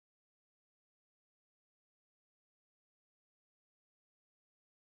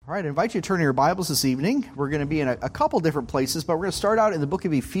All right, I invite you to turn in your Bibles this evening. We're going to be in a couple different places, but we're going to start out in the book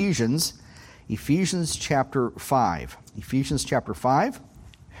of Ephesians, Ephesians chapter 5. Ephesians chapter 5.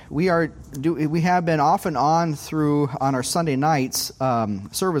 We have been off and on on our Sunday nights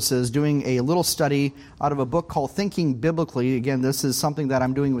services doing a little study out of a book called Thinking Biblically. Again, this is something that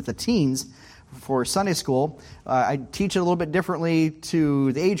I'm doing with the teens for Sunday school. I teach it a little bit differently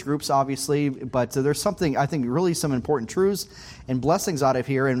to the age groups, obviously, but there's something, I think, really some important truths and blessings out of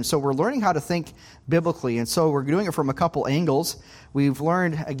here. And so we're learning how to think biblically. And so we're doing it from a couple angles. We've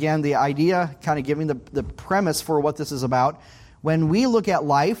learned, again, the idea, kind of giving the premise for what this is about. When we look at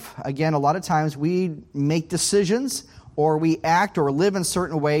life, again, a lot of times we make decisions or we act or live in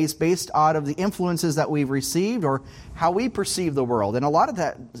certain ways based out of the influences that we've received or how we perceive the world. And a lot of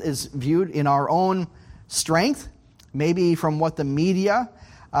that is viewed in our own strength, maybe from what the media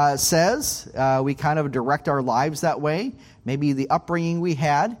says. We kind of direct our lives that way. Maybe the upbringing we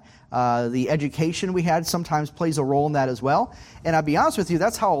had, the education we had sometimes plays a role in that as well. And I'll be honest with you,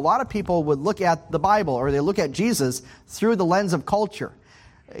 that's how a lot of people would look at the Bible, or they look at Jesus through the lens of culture.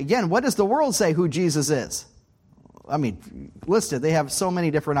 Again, what does the world say who Jesus is? I mean, listed, they have so many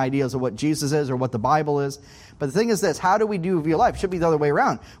different ideas of what Jesus is or what the Bible is. But the thing is this, how do we view life? It should be the other way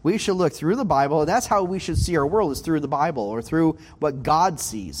around. We should look through the Bible, and that's how we should see our world, is through the Bible or through what God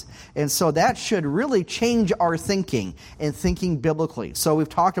sees. And so that should really change our thinking and thinking biblically. So we've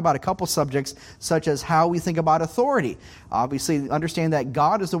talked about a couple subjects, such as how we think about authority. Obviously, understand that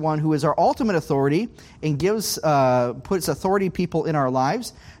God is the one who is our ultimate authority and puts authority people in our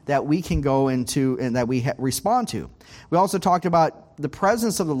lives that we can go into and that we respond to. We also talked about the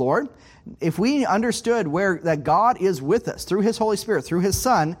presence of the Lord. If we understood that God is with us through His Holy Spirit, through His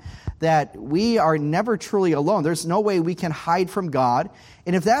Son, that we are never truly alone. There's no way we can hide from God.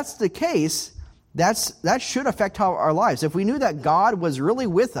 And if that's the case, that should affect our lives. If we knew that God was really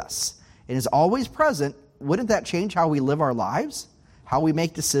with us and is always present, wouldn't that change how we live our lives? How we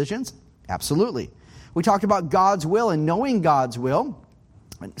make decisions? Absolutely. We talked about God's will and knowing God's will.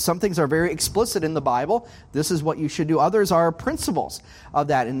 Some things are very explicit in the Bible. This is what you should do. Others are principles of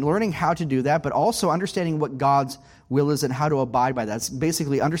that and learning how to do that, but also understanding what God's will is and how to abide by that. It's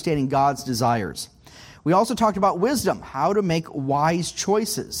basically understanding God's desires. We also talked about wisdom, how to make wise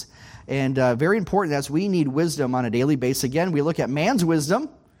choices. And very important, as we need wisdom on a daily basis. Again, we look at man's wisdom,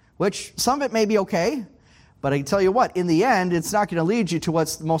 which some of it may be okay, but I can tell you what, in the end, it's not going to lead you to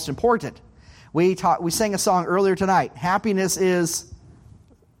what's most important. We sang a song earlier tonight. Happiness is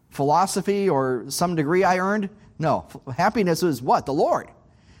philosophy or some degree I earned? No. Happiness is what? The Lord.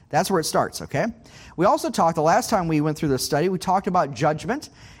 That's where it starts, okay? We also talked, the last time we went through this study, we talked about judgment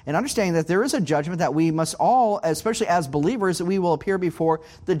and understanding that there is a judgment that we must all, especially as believers, that we will appear before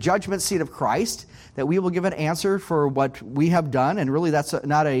the judgment seat of Christ, that we will give an answer for what we have done, and really that's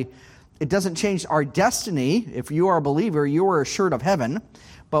it doesn't change our destiny. If you are a believer, you are assured of heaven.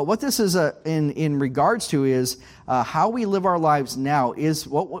 But what this is in regards to is how we live our lives now. Is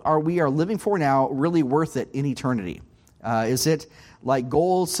what we are living for now really worth it in eternity? Is it like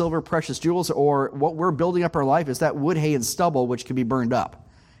gold, silver, precious jewels, or what we're building up our life? Is that wood, hay, and stubble which can be burned up?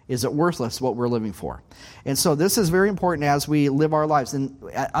 Is it worthless what we're living for? And so this is very important as we live our lives. And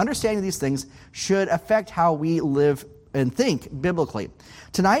understanding these things should affect how we live and think biblically.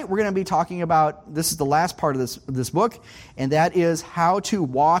 Tonight we're going to be talking about, this is the last part of this book, and that is how to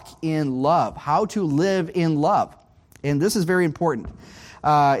walk in love, how to live in love. And this is very important.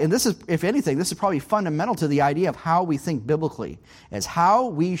 And this is, if anything, this is probably fundamental to the idea of how we think biblically, as how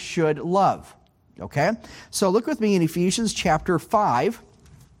we should love. Okay? So look with me in Ephesians chapter 5,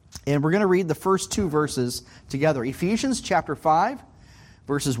 and we're going to read the first two verses together. Ephesians chapter 5,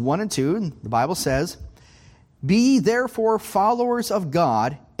 verses 1 and 2, the Bible says, "Be ye therefore followers of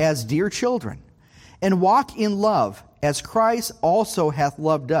God as dear children, and walk in love, as Christ also hath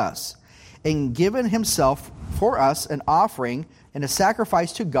loved us, and given himself for us an offering and a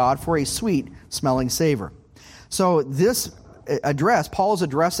sacrifice to God for a sweet-smelling savor." So this address, Paul is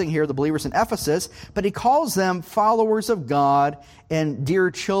addressing here the believers in Ephesus, but he calls them followers of God and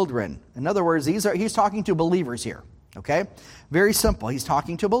dear children. In other words, he's talking to believers here, okay? Very simple. He's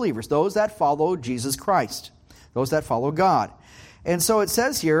talking to believers, those that follow Jesus Christ. Those that follow God. And so it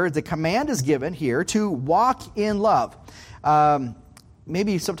says here, the command is given here to walk in love.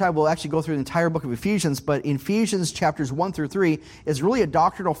 Maybe sometime we'll actually go through the entire book of Ephesians, but in Ephesians chapters 1 through 3 is really a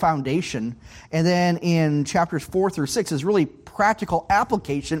doctrinal foundation. And then in chapters 4 through 6 is really practical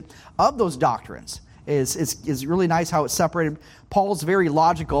application of those doctrines. It's really nice how it's separated. Paul's very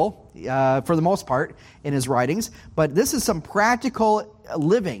logical for the most part in his writings, but this is some practical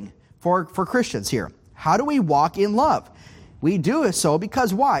living for Christians here. How do we walk in love? We do so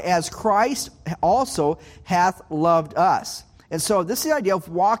because why? As Christ also hath loved us. And so this is the idea of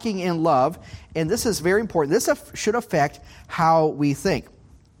walking in love, and this is very important. This should affect how we think.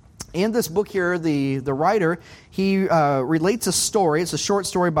 In this book here, the writer, he relates a story. It's a short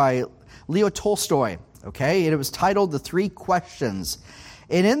story by Leo Tolstoy, okay? And it was titled The Three Questions.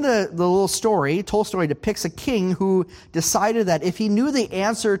 And in the little story, Tolstoy depicts a king who decided that if he knew the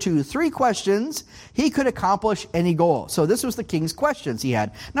answer to 3 questions, he could accomplish any goal. So this was the king's questions he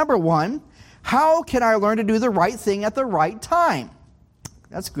had. Number 1, how can I learn to do the right thing at the right time?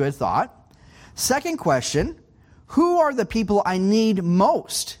 That's a good thought. Second question, who are the people I need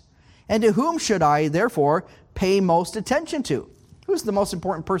most? And to whom should I, therefore, pay most attention to? Who's the most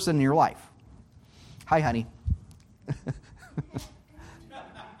important person in your life? Hi, honey.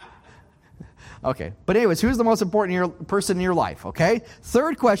 Okay, but anyways, who's the most important person in your life, okay?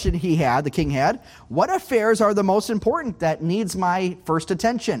 Third question the king had, what affairs are the most important that needs my first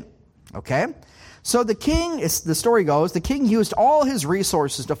attention? Okay, so the story goes, the king used all his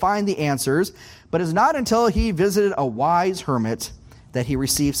resources to find the answers, but it's not until he visited a wise hermit that he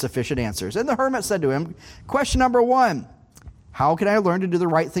received sufficient answers. And the hermit said to him, question number 1, how can I learn to do the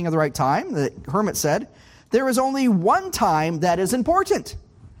right thing at the right time? The hermit said, there is only one time that is important.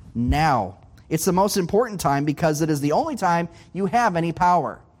 Now. It's the most important time because it is the only time you have any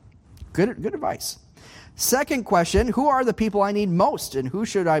power. Good advice. Second question, who are the people I need most and who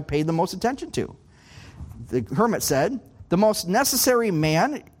should I pay the most attention to? The hermit said, the most necessary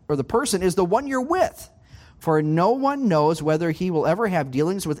man or the person is the one you're with, for no one knows whether he will ever have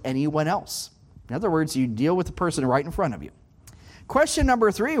dealings with anyone else. In other words, you deal with the person right in front of you. Question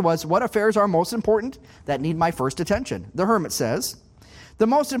number 3 was, what affairs are most important that need my first attention? The hermit says, the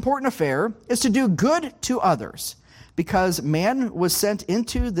most important affair is to do good to others, because man was sent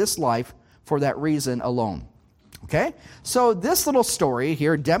into this life for that reason alone. Okay? So this little story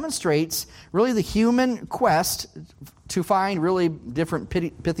here demonstrates really the human quest to find really different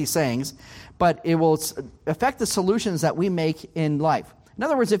pithy sayings, but it will affect the solutions that we make in life. In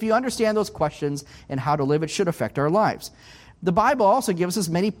other words, if you understand those questions and how to live, it should affect our lives. The Bible also gives us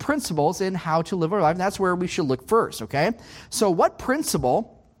many principles in how to live our life, and that's where we should look first, okay? So what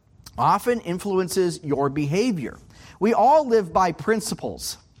principle often influences your behavior? We all live by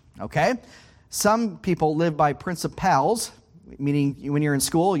principles, okay? Some people live by principals, meaning when you're in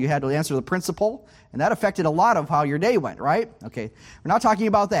school, you had to answer the principal, and that affected a lot of how your day went, right? Okay, we're not talking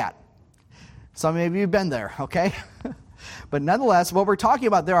about that. Some of you have been there, okay? But nonetheless, what we're talking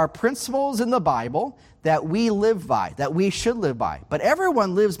about, there are principles in the Bible that we live by, that we should live by. But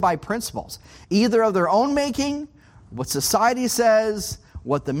everyone lives by principles, either of their own making, what society says,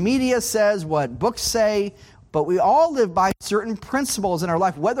 what the media says, what books say. But we all live by certain principles in our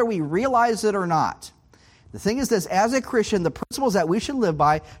life, whether we realize it or not. The thing is this, as a Christian, the principles that we should live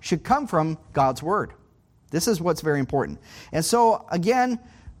by should come from God's Word. This is what's very important. And so, again,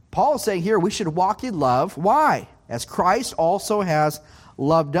 Paul is saying here we should walk in love. Why? As Christ also has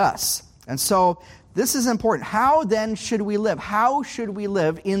loved us. And so this is important. How then should we live? How should we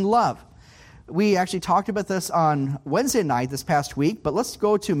live in love? We actually talked about this on Wednesday night this past week, but let's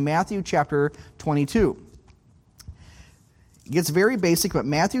go to Matthew chapter 22. It gets very basic, but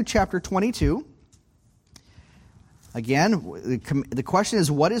Matthew chapter 22, again, the question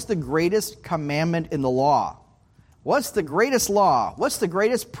is, what is the greatest commandment in the law? What's the greatest law? What's the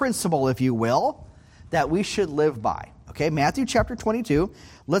greatest principle, if you will, that we should live by? Okay, Matthew chapter 22.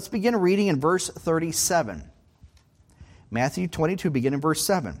 Let's begin reading in verse 37. Matthew 22, begin in verse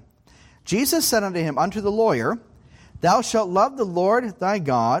 7. Jesus said unto him, unto the lawyer, thou shalt love the Lord thy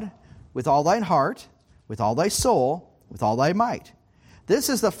God with all thine heart, with all thy soul, with all thy might. This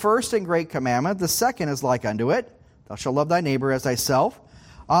is the first and great commandment. The second is like unto it. Thou shalt love thy neighbor as thyself.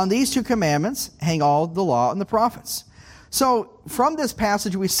 On these 2 commandments hang all the law and the prophets. So from this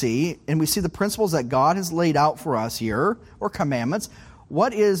passage we see the principles that God has laid out for us here, or commandments.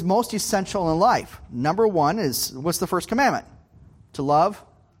 What is most essential in life? Number 1 is, what's the first commandment? To love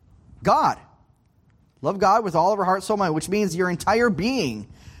God. Love God with all of our heart, soul, mind, which means your entire being.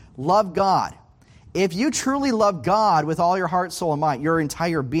 Love God. If you truly love God with all your heart, soul, and mind, your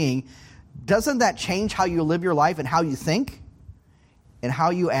entire being, doesn't that change how you live your life and how you think and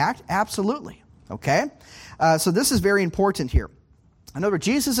how you act? Absolutely. Okay? So this is very important here. In other words,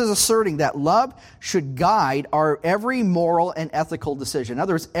 Jesus is asserting that love should guide our every moral and ethical decision. In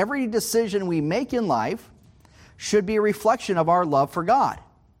other words, every decision we make in life should be a reflection of our love for God.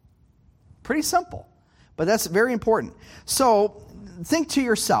 Pretty simple, but that's very important. So think to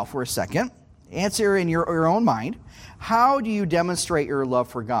yourself for a second. Answer in your own mind. How do you demonstrate your love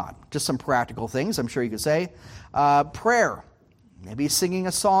for God? Just some practical things, I'm sure you could say. Prayer. maybe singing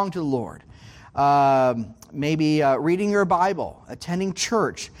a song to the Lord, maybe reading your Bible, attending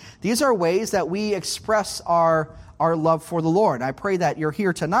church. These are ways that we express our love for the Lord. And I pray that you're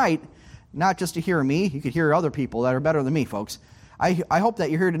here tonight, not just to hear me. You could hear other people that are better than me, folks. I hope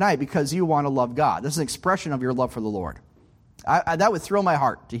that you're here tonight because you want to love God. This is an expression of your love for the Lord. That would thrill my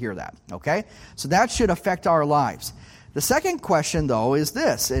heart to hear that, okay? So that should affect our lives. The second question, though, is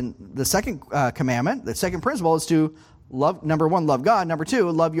this. And the second commandment, the second principle is to love, number one, love God. Number two,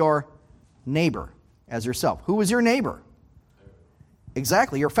 love your neighbor as yourself. Who is your neighbor?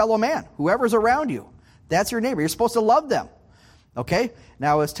 Exactly, your fellow man, whoever's around you. That's your neighbor. You're supposed to love them, okay?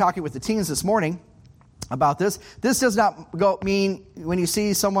 Now, I was talking with the teens this morning about this. This does not mean when you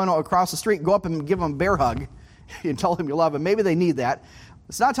see someone across the street, go up and give them a bear hug and tell them you love them. Maybe they need that.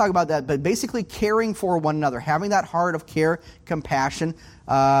 Let's not talk about that, but basically caring for one another, having that heart of care, compassion,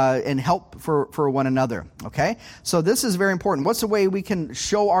 and help for one another, okay? So this is very important. What's the way we can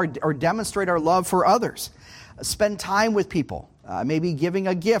show or demonstrate our love for others? Spend time with people, maybe giving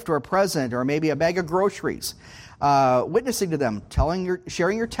a gift or a present or maybe a bag of groceries, witnessing to them,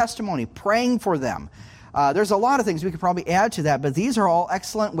 sharing your testimony, praying for them. There's a lot of things we could probably add to that, but these are all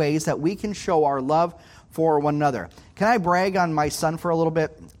excellent ways that we can show our love for one another. Can I brag on my son for a little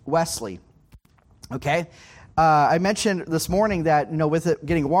bit? Wesley. Okay? I mentioned this morning that, with it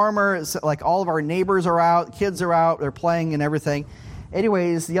getting warmer, it's like all of our neighbors are out, kids are out, they're playing and everything.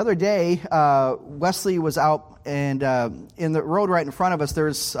 Anyways, the other day, Wesley was out, and in the road right in front of us,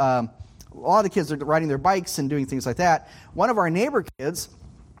 there's a lot of kids are riding their bikes and doing things like that. One of our neighbor kids,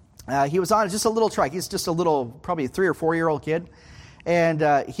 he was on just a little trike. He's just a little, probably a 3 or 4 year old kid.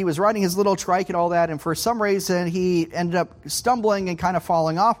 And he was riding his little trike and all that, and for some reason, he ended up stumbling and kind of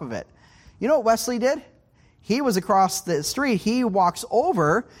falling off of it. You know what Wesley did? He was across the street. He walks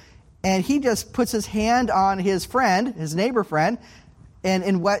over, and he just puts his hand on his friend, his neighbor friend, and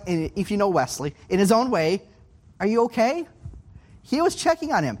if you know Wesley, in his own way, are you okay? He was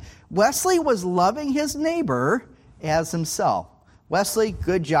checking on him. Wesley was loving his neighbor as himself. Wesley,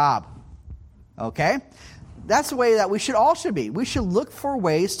 good job. Okay? That's the way that we should be. We should look for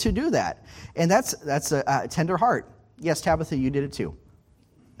ways to do that. And that's a tender heart. Yes, Tabitha, you did it too.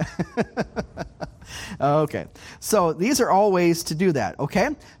 Okay. So these are all ways to do that, okay?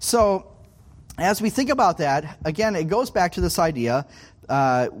 So as we think about that, again, it goes back to this idea,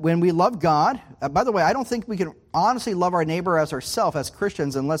 when we love God, by the way, I don't think we can honestly love our neighbor as ourselves as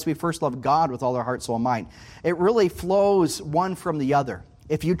Christians unless we first love God with all our heart, soul, and mind. It really flows one from the other.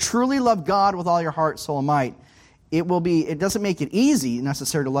 If you truly love God with all your heart, soul, and might, it doesn't make it easy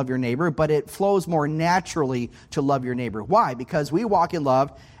necessarily to love your neighbor, but it flows more naturally to love your neighbor. Why? Because we walk in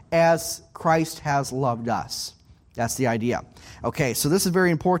love as Christ has loved us. That's the idea. Okay, so this is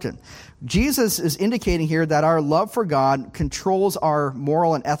very important. Jesus is indicating here that our love for God controls our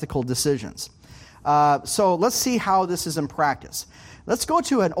moral and ethical decisions. So let's see how this is in practice. Let's go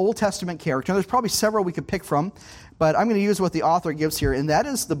to an Old Testament character. There's probably several we could pick from, but I'm going to use what the author gives here, and that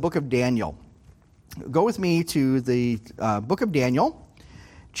is the book of Daniel. Go with me to the book of Daniel,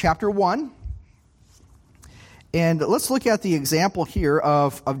 chapter 1. And let's look at the example here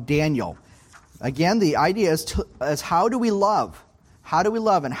of Daniel. Again, the idea is how do we love? How do we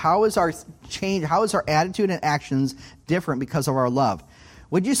love, and how is our change? How is our attitude and actions different because of our love?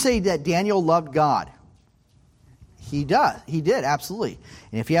 Would you say that Daniel loved God? He does. He did, absolutely.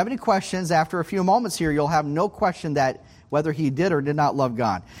 And if you have any questions, after a few moments here, you'll have no question that whether he did or did not love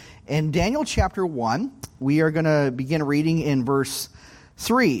God. In Daniel chapter 1, we are going to begin reading in verse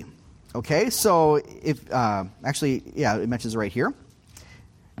 3. Okay, so it mentions it right here.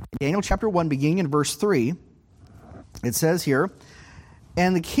 Daniel chapter 1, beginning in verse 3, it says here,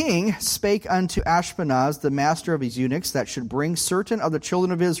 "And the king spake unto Ashpenaz, the master of his eunuchs, that should bring certain of the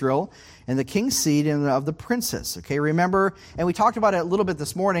children of Israel, and the king's seed, and of the princes." Okay, remember, and we talked about it a little bit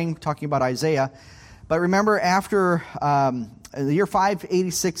this morning, talking about Isaiah, but remember after the year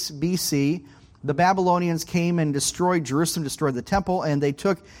 586 BC, the Babylonians came and destroyed Jerusalem, destroyed the temple, and they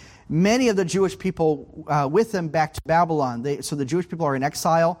took many of the Jewish people with them back to Babylon. So the Jewish people are in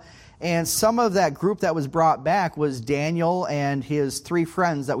exile. And some of that group that was brought back was Daniel and his 3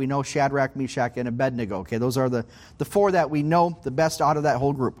 friends that we know, Shadrach, Meshach, and Abednego. Okay, those are the 4 that we know the best out of that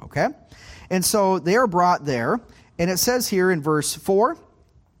whole group. Okay, and so they are brought there. And it says here in verse 4,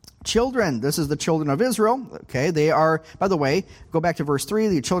 children, this is the children of Israel. Okay, they are, by the way, go back to verse 3,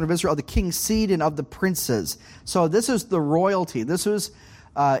 the children of Israel, the king's seed and of the princes. So this is the royalty. This was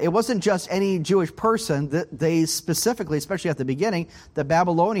it wasn't just any Jewish person. That they specifically, especially at the beginning, the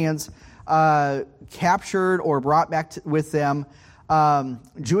Babylonians captured or brought back with them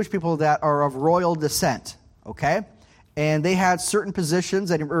Jewish people that are of royal descent. Okay, and they had certain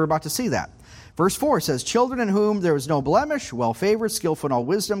positions, and we're about to see that. Verse 4 says, children in whom there was no blemish, well-favored, skillful in all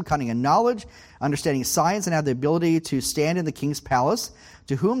wisdom, cunning in knowledge, understanding science, and had the ability to stand in the king's palace,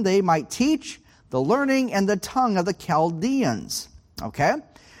 to whom they might teach the learning and the tongue of the Chaldeans. Okay?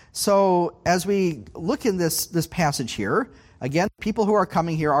 So as we look in this passage here, again, people who are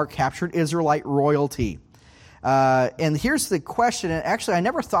coming here are captured Israelite royalty. And here's the question, and actually I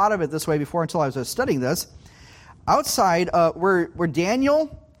never thought of it this way before until I was studying this. Outside, were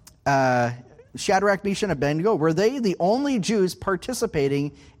Daniel, Shadrach, Meshach, and Abednego, were they the only Jews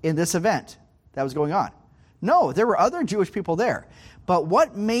participating in this event that was going on? No, there were other Jewish people there. But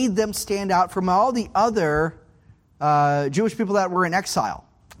what made them stand out from all the other Jewish people that were in exile?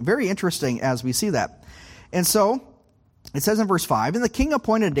 Very interesting as we see that. And so, it says in verse 5, and the king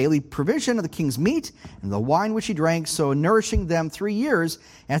appointed a daily provision of the king's meat and the wine which he drank, so nourishing them 3 years,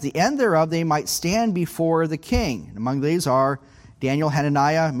 and at the end thereof they might stand before the king. And among these are Daniel,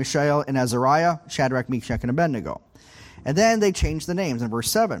 Hananiah, Mishael, and Azariah, Shadrach, Meshach, and Abednego. And then they changed the names in verse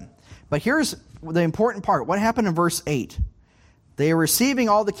 7. But here's the important part. What happened in verse 8? They are receiving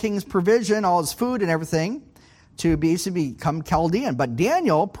all the king's provision, all his food and everything, to basically become Chaldean. But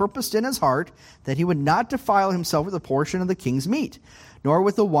Daniel purposed in his heart that he would not defile himself with a portion of the king's meat, nor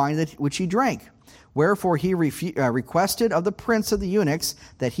with the wine which he drank. Wherefore he requested of the prince of the eunuchs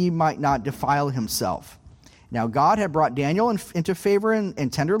that he might not defile himself. Now God had brought Daniel into favor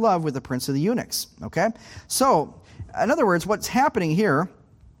and tender love with the prince of the eunuchs. Okay? So, in other words, what's happening here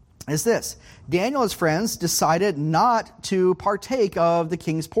is this. Daniel and his friends decided not to partake of the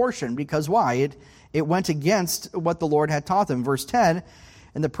king's portion. Because why? It went against what the Lord had taught them. Verse 10,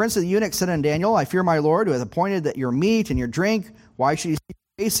 and the prince of the eunuchs said unto Daniel, I fear my Lord, who hath appointed that your meat and your drink, why should he see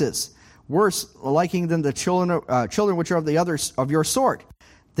your faces? Worse liking than the children which are of the others of your sort.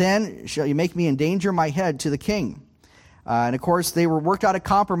 Then shall you make me endanger my head to the king. And of course, they were worked out a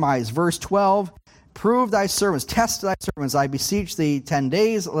compromise. Verse 12, prove thy servants, test thy servants, I beseech thee 10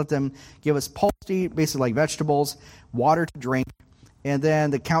 days, let them give us pulse to eat, basically like vegetables, water to drink. And then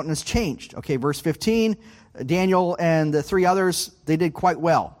the countenance changed. Okay, verse 15, Daniel and the 3 others, they did quite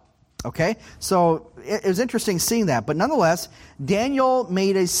well. Okay, so it was interesting seeing that. But nonetheless, Daniel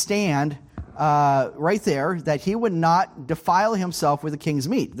made a stand right there that he would not defile himself with the king's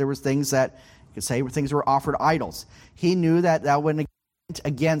meat. There was things that, you could say, things were offered idols. He knew that went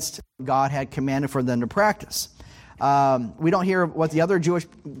against what God had commanded for them to practice. We don't hear what the other Jewish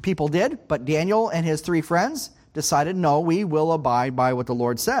people did, but Daniel and his 3 friends decided, no, we will abide by what the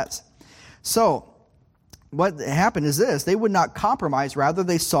Lord says. So, what happened is this. They would not compromise. Rather,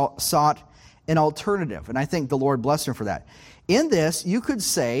 they sought an alternative. And I think the Lord blessed them for that. In this, you could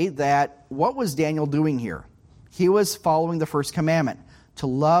say that what was Daniel doing here? He was following the first commandment, to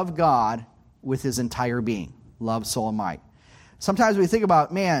love God with his entire being. Love, soul, and might. Sometimes we think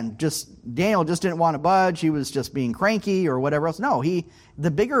about, man, Daniel just didn't want to budge. He was just being cranky or whatever else. No,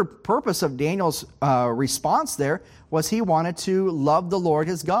 the bigger purpose of Daniel's response there was he wanted to love the Lord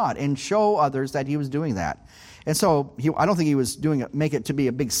his God and show others that he was doing that. And so I don't think he was make it to be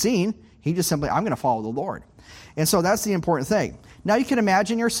a big scene. He just simply, I'm going to follow the Lord. And so that's the important thing. Now you can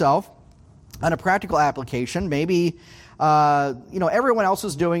imagine yourself on a practical application, maybe everyone else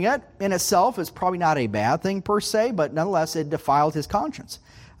was doing it. In itself, it's probably not a bad thing per se, but nonetheless, it defiled his conscience.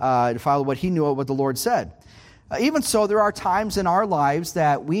 It defiled what he knew of what the Lord said. Even so, there are times in our lives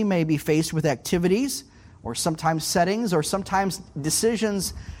that we may be faced with activities or sometimes settings or sometimes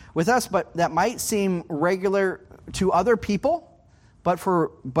decisions with us, but that might seem regular to other people.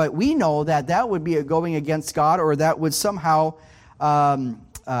 But we know that would be going against God, or that would somehow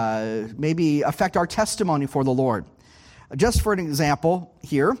maybe affect our testimony for the Lord. Just for an example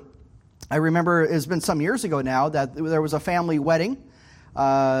here, I remember it's been some years ago now that there was a family wedding,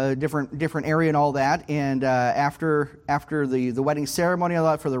 different area and all that, and after the wedding ceremony, all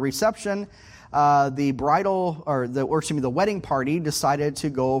that, for the reception, the wedding party decided to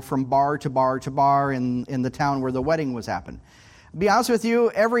go from bar to bar to bar in the town where the wedding was happening. To be honest with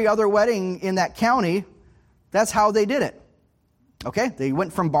you, every other wedding in that county, that's how they did it. Okay, they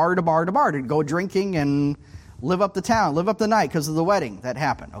went from bar to bar to bar to go drinking and live up the night because of the wedding that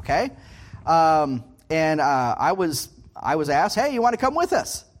happened. Okay, and I was asked, hey, you want to come with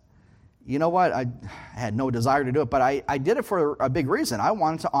us? You know what? I had no desire to do it, but I did it for a big reason. I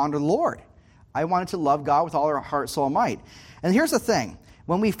wanted to honor the Lord. I wanted to love God with all our heart, soul, and might. And here's the thing.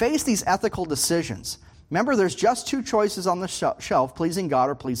 When we face these ethical decisions, remember there's just 2 choices on the shelf, pleasing God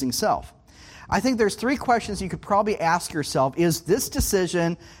or pleasing self. I think there's 3 questions you could probably ask yourself. Is this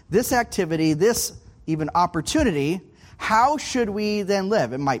decision, this activity, this even opportunity, how should we then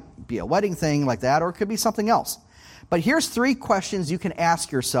live? It might be a wedding thing like that, or it could be something else. But here's 3 questions you can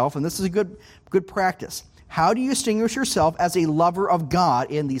ask yourself, and this is a good practice. How do you distinguish yourself as a lover of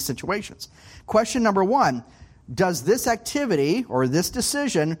God in these situations? Question number 1, does this activity or this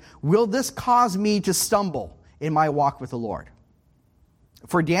decision, will this cause me to stumble in my walk with the Lord?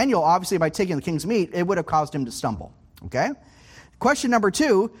 For Daniel, obviously, by taking the king's meat, it would have caused him to stumble. Okay? Question number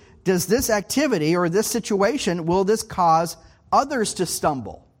 2, does this activity or this situation, will this cause others to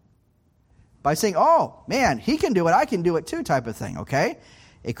stumble? By saying, oh, man, he can do it, I can do it too, type of thing, okay?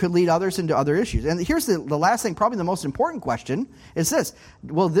 It could lead others into other issues. And here's the last thing, probably the most important question, is this.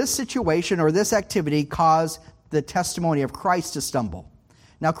 Will this situation or this activity cause the testimony of Christ to stumble?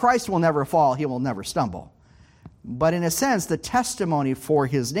 Now, Christ will never fall, he will never stumble. But in a sense, the testimony for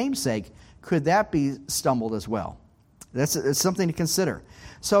his namesake, could that be stumbled as well? That's something to consider.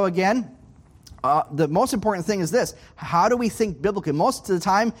 So again, the most important thing is this. How do we think biblically? Most of the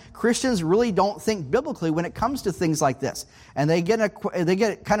time, Christians really don't think biblically when it comes to things like this. And they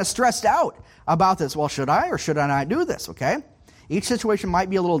get kind of stressed out about this. Well, should I or should I not do this? Okay? Each situation might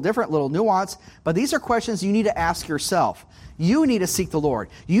be a little different, a little nuanced, but these are questions you need to ask yourself. You need to seek the Lord.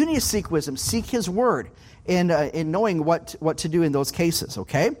 You need to seek wisdom, seek his word in knowing what to do in those cases,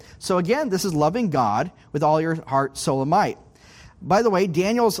 okay? So again, this is loving God with all your heart, soul, and might. By the way,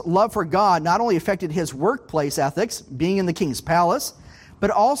 Daniel's love for God not only affected his workplace ethics, being in the king's palace, but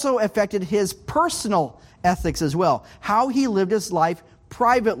also affected his personal ethics as well, how he lived his life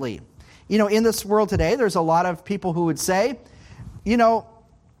privately. You know, in this world today, there's a lot of people who would say, you know,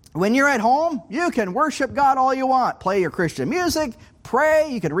 when you're at home, you can worship God all you want. Play your Christian music, pray,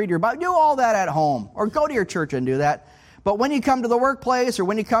 you can read your Bible, do all that at home, or go to your church and do that. But when you come to the workplace or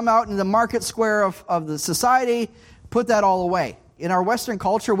when you come out in the market square of the society, put that all away. In our Western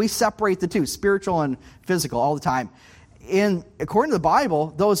culture, we separate the two, spiritual and physical, all the time. According to the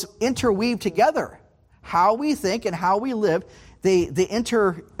Bible, those interweave together. How we think and how we live, they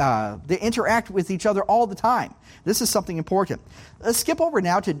interact with each other all the time. This is something important. Let's skip over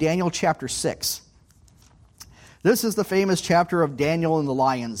now to Daniel chapter 6. This is the famous chapter of Daniel in the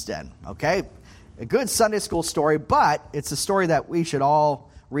lion's den, okay? A good Sunday school story, but it's a story that we should all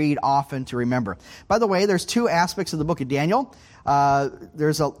read often to remember. By the way, there's 2 aspects of the book of Daniel.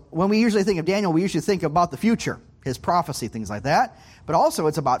 When we usually think of Daniel, we usually think about the future, his prophecy, things like that. But also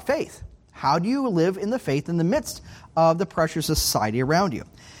it's about faith. How do you live in the faith in the midst of the pressures of society around you?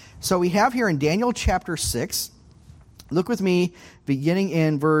 So we have here in Daniel chapter 6, look with me beginning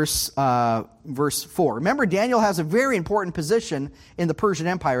in verse 4. Remember, Daniel has a very important position in the Persian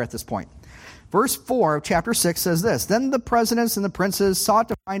Empire at this point. Verse 4 of chapter 6 says this, Then the presidents and the princes sought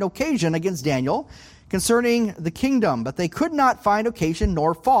to find occasion against Daniel concerning the kingdom, but they could not find occasion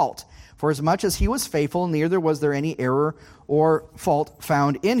nor fault, for as much as he was faithful, neither was there any error or fault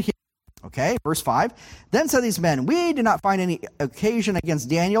found in him. Okay, verse 5. Then said these men, We did not find any occasion against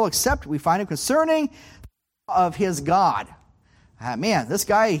Daniel, except we find him concerning of his God. Man, this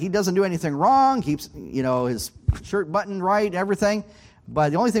guy, he doesn't do anything wrong, keeps, his shirt buttoned right, everything.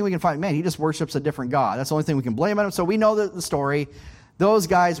 But the only thing we can find, man, he just worships a different God. That's the only thing we can blame on him. So we know the story. Those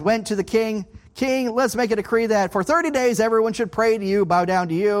guys went to the king. King, let's make a decree that for 30 days everyone should pray to you, bow down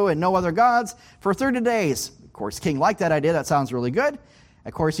to you, and no other gods for 30 days. Of course, the king liked that idea. That sounds really good.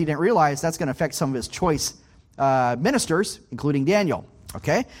 Of course, he didn't realize that's going to affect some of his choice ministers, including Daniel.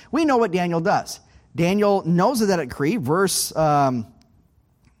 Okay? We know what Daniel does. Daniel knows of that decree. Verse 10.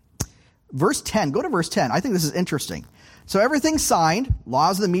 Go to verse 10. I think this is interesting. So everything's signed,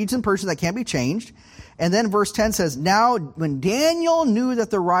 laws of the Medes and Persians that can't be changed. And then verse 10 says, Now when Daniel knew that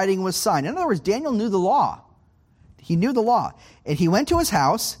the writing was signed. In other words, Daniel knew the law. He knew the law. And he went to his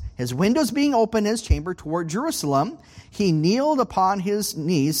house, his windows being open in his chamber toward Jerusalem. He kneeled upon his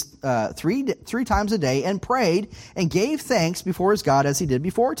knees three times a day and prayed and gave thanks before his God as he did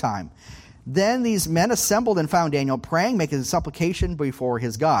before time. Then these men assembled and found Daniel praying, making supplication before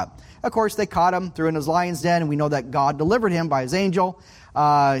his God. Of course, they caught him, threw in his lion's den, and we know that God delivered him by his angel,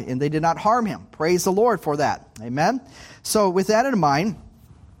 and they did not harm him. Praise the Lord for that. Amen? So with that in mind,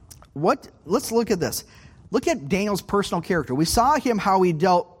 let's look at this. Look at Daniel's personal character. We saw him how he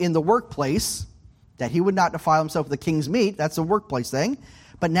dealt in the workplace, that he would not defile himself with the king's meat. That's a workplace thing.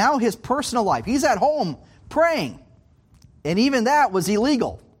 But now his personal life. He's at home praying. And even that was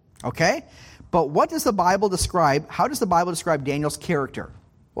illegal. Okay? But what does the Bible describe? How does the Bible describe Daniel's character?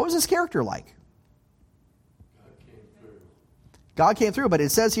 What was his character like? God came through, but it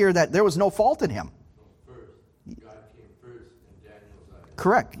says here that there was no fault in him. God came first, and Daniel's eyes.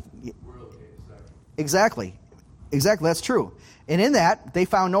 Correct. The world came second. Exactly, that's true. And in that, they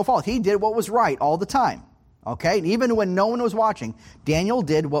found no fault. He did what was right all the time. Okay, and even when no one was watching, Daniel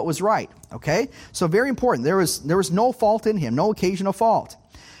did what was right. Okay, so very important. There was no fault in him, no occasional fault.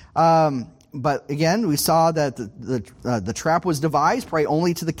 But again, we saw that the trap was devised, probably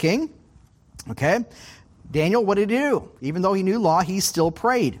only to the king. Okay, Daniel, what did he do? Even though he knew law, he still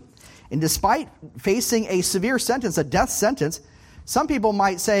prayed. And despite facing a severe sentence, a death sentence, some people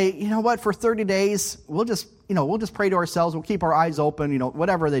might say, you know what, for 30 days, we'll just pray to ourselves, we'll keep our eyes open,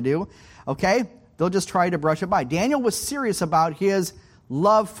 whatever they do. Okay? They'll just try to brush it by. Daniel was serious about his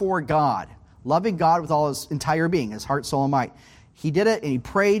love for God, loving God with all his entire being, his heart, soul, and might. He did it, and he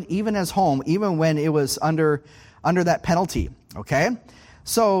prayed even as home, even when it was under that penalty. Okay?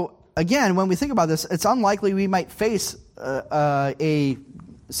 So, again, when we think about this, it's unlikely we might face a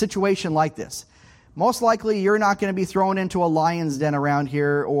situation like this. Most likely, you're not going to be thrown into a lion's den around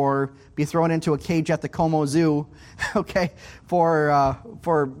here or be thrown into a cage at the Como Zoo, okay,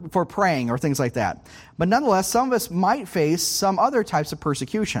 for praying or things like that. But nonetheless, some of us might face some other types of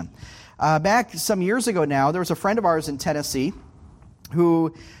persecution. Back some years ago now, there was a friend of ours in Tennessee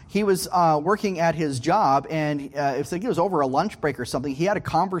who he was working at his job, and I think it was over a lunch break or something. He had a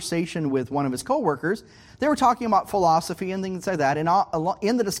conversation with one of his coworkers. They were talking about philosophy and things like that, and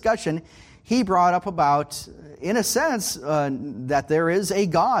in the discussion, he brought up about, in a sense, that there is a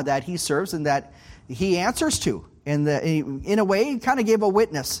God that he serves and that he answers to. And in a way, he kind of gave a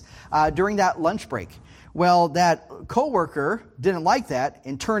witness during that lunch break. Well, that coworker didn't like that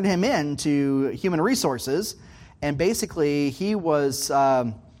and turned him in to human resources. And basically, he was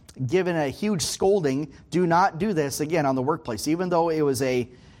given a huge scolding. Do not do this again on the workplace, even though it was a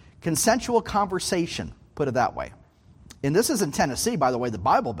consensual conversation, put it that way. And this is in Tennessee, by the way, the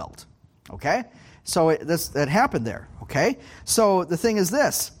Bible Belt. Okay? So that happened there. Okay? So the thing is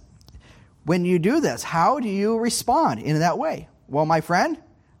this. When you do this, how do you respond in that way? Well, my friend,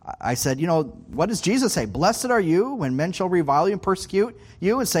 I said, what does Jesus say? Blessed are you when men shall revile you and persecute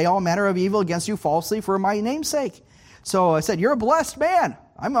you and say all manner of evil against you falsely for my name's sake. So I said, you're a blessed man.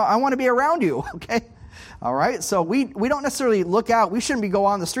 I want to be around you. Okay? All right? So we don't necessarily look out. We shouldn't be go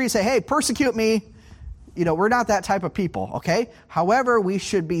on the street and say, hey, persecute me. We're not that type of people, okay? However, we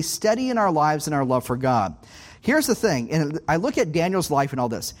should be steady in our lives and our love for God. Here's the thing, and I look at Daniel's life and all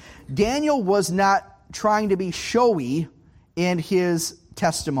this. Daniel was not trying to be showy in his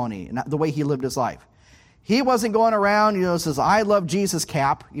testimony, the way he lived his life. He wasn't going around, says, I love Jesus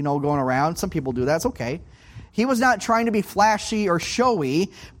cap, going around. Some people do that. It's okay. He was not trying to be flashy or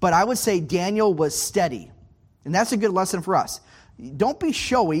showy, but I would say Daniel was steady. And that's a good lesson for us. Don't be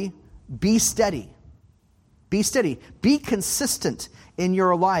showy, be steady. Be steady. Be consistent in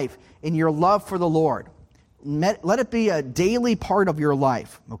your life, in your love for the Lord. Let it be a daily part of your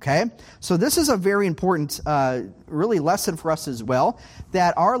life, okay? So this is a very important, really lesson for us as well,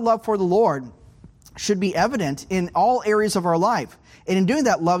 that our love for the Lord should be evident in all areas of our life. And in doing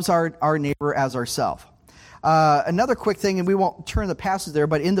that, loves our neighbor as ourselves. Another quick thing, and we won't turn the passage there,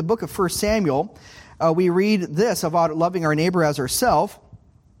 but in the book of 1 Samuel, we read this about loving our neighbor as ourselves.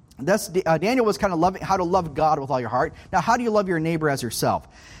 Daniel was kind of loving how to love God with all your heart. Now, how do you love your neighbor as yourself?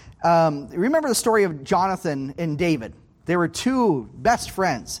 Remember the story of Jonathan and David. They were two best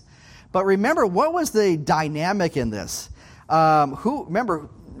friends. But remember, what was the dynamic in this? Remember,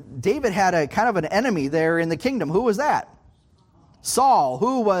 David had a kind of an enemy there in the kingdom. Who was that? Saul,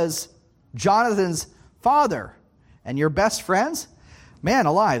 who was Jonathan's father. And your best friends? Man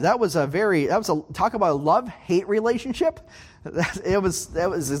alive, that was talk about a love-hate relationship. It was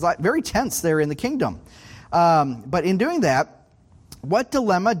very tense there in the kingdom. But in doing that, what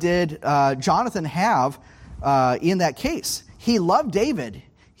dilemma did Jonathan have in that case? He loved David.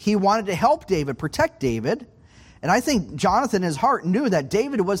 He wanted to help David, protect David. And I think Jonathan in his heart knew that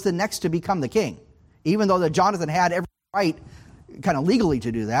David was the next to become the king. Even though that Jonathan had every right kind of legally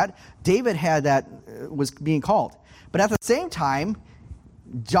to do that, David had was being called. But at the same time,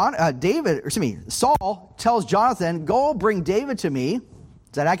 Saul tells Jonathan, go bring David to me so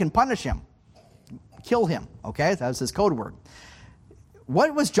that I can punish him, kill him. Okay, that was his code word.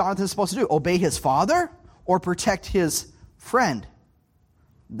 What was Jonathan supposed to do? Obey his father or protect his friend?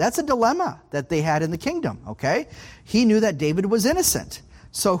 That's a dilemma that they had in the kingdom. Okay, he knew that David was innocent.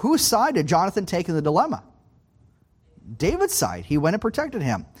 So whose side did Jonathan take in the dilemma? David's side. He went and protected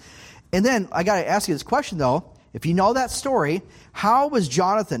him. And then I got to ask you this question though. If you know that story, how was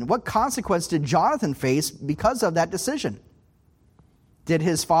Jonathan? What consequence did Jonathan face because of that decision? Did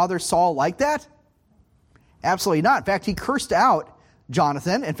his father Saul like that? Absolutely not. In fact, he cursed out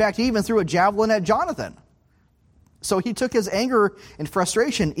Jonathan. In fact, he even threw a javelin at Jonathan. So he took his anger and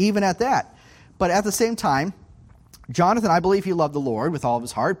frustration even at that. But at the same time, Jonathan, I believe he loved the Lord with all of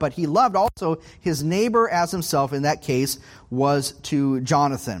his heart, but he loved also his neighbor as himself. In that case, was to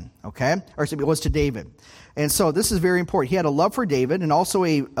Jonathan, okay? Or it was to David. And so this is very important. He had a love for David and also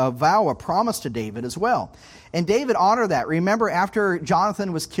a vow, a promise to David as well. And David honored that. Remember, after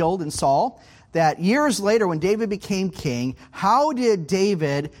Jonathan was killed in Saul, that years later when David became king, how did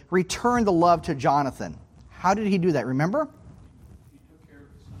David return the love to Jonathan? How did he do that? Remember?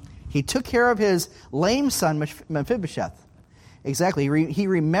 He took care of his lame son, Mephibosheth. Exactly. He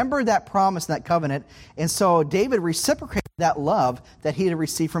remembered that promise and that covenant. And so David reciprocated that love that he had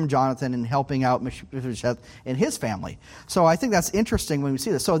received from Jonathan in helping out Mephibosheth and his family. So I think that's interesting when we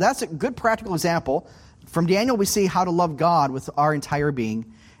see this. So that's a good practical example. From Daniel, we see how to love God with our entire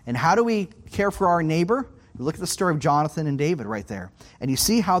being. And how do we care for our neighbor? You look at the story of Jonathan and David right there. And you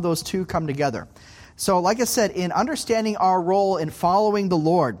see how those two come together. So like I said, in understanding our role in following the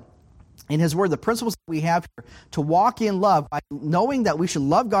Lord, in His Word, the principles that we have here, to walk in love, by knowing that we should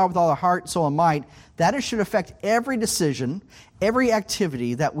love God with all our heart, soul, and might, that it should affect every decision, every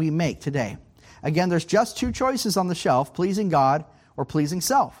activity that we make today. Again, there's just two choices on the shelf, pleasing God or pleasing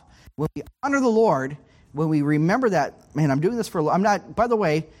self. When we honor the Lord, when we remember that, man, I'm doing this for, I'm not, by the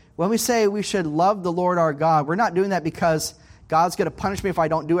way, when we say we should love the Lord our God, we're not doing that because God's going to punish me if I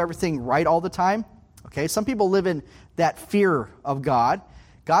don't do everything right all the time. Okay, some people live in that fear of God.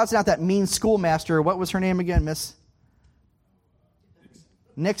 God's not that mean schoolmaster. What was her name again, Miss?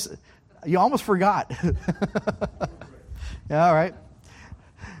 Nixon. You almost forgot. Yeah, all right.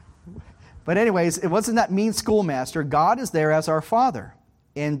 But anyways, it wasn't that mean schoolmaster. God is there as our Father.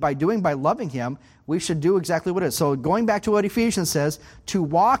 And by loving Him, we should do exactly what it is. So going back to what Ephesians says, to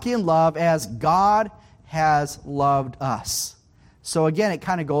walk in love as God has loved us. So again, it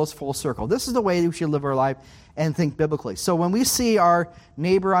kind of goes full circle. This is the way we should live our life and think biblically. So when we see our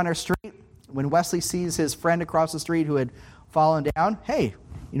neighbor on our street, when Wesley sees his friend across the street who had fallen down, hey,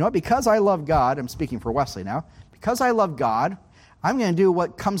 you know what? Because I love God, I'm speaking for Wesley now, because I love God, I'm going to do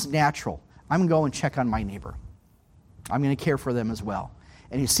what comes natural. I'm going to go and check on my neighbor. I'm going to care for them as well.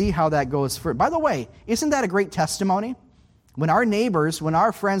 And you see how that goes. By the way, isn't that a great testimony? When our neighbors, when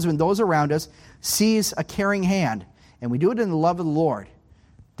our friends, when those around us sees a caring hand, and we do it in the love of the Lord,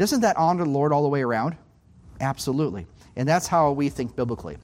 doesn't that honor the Lord all the way around? Absolutely. And that's how we think biblically.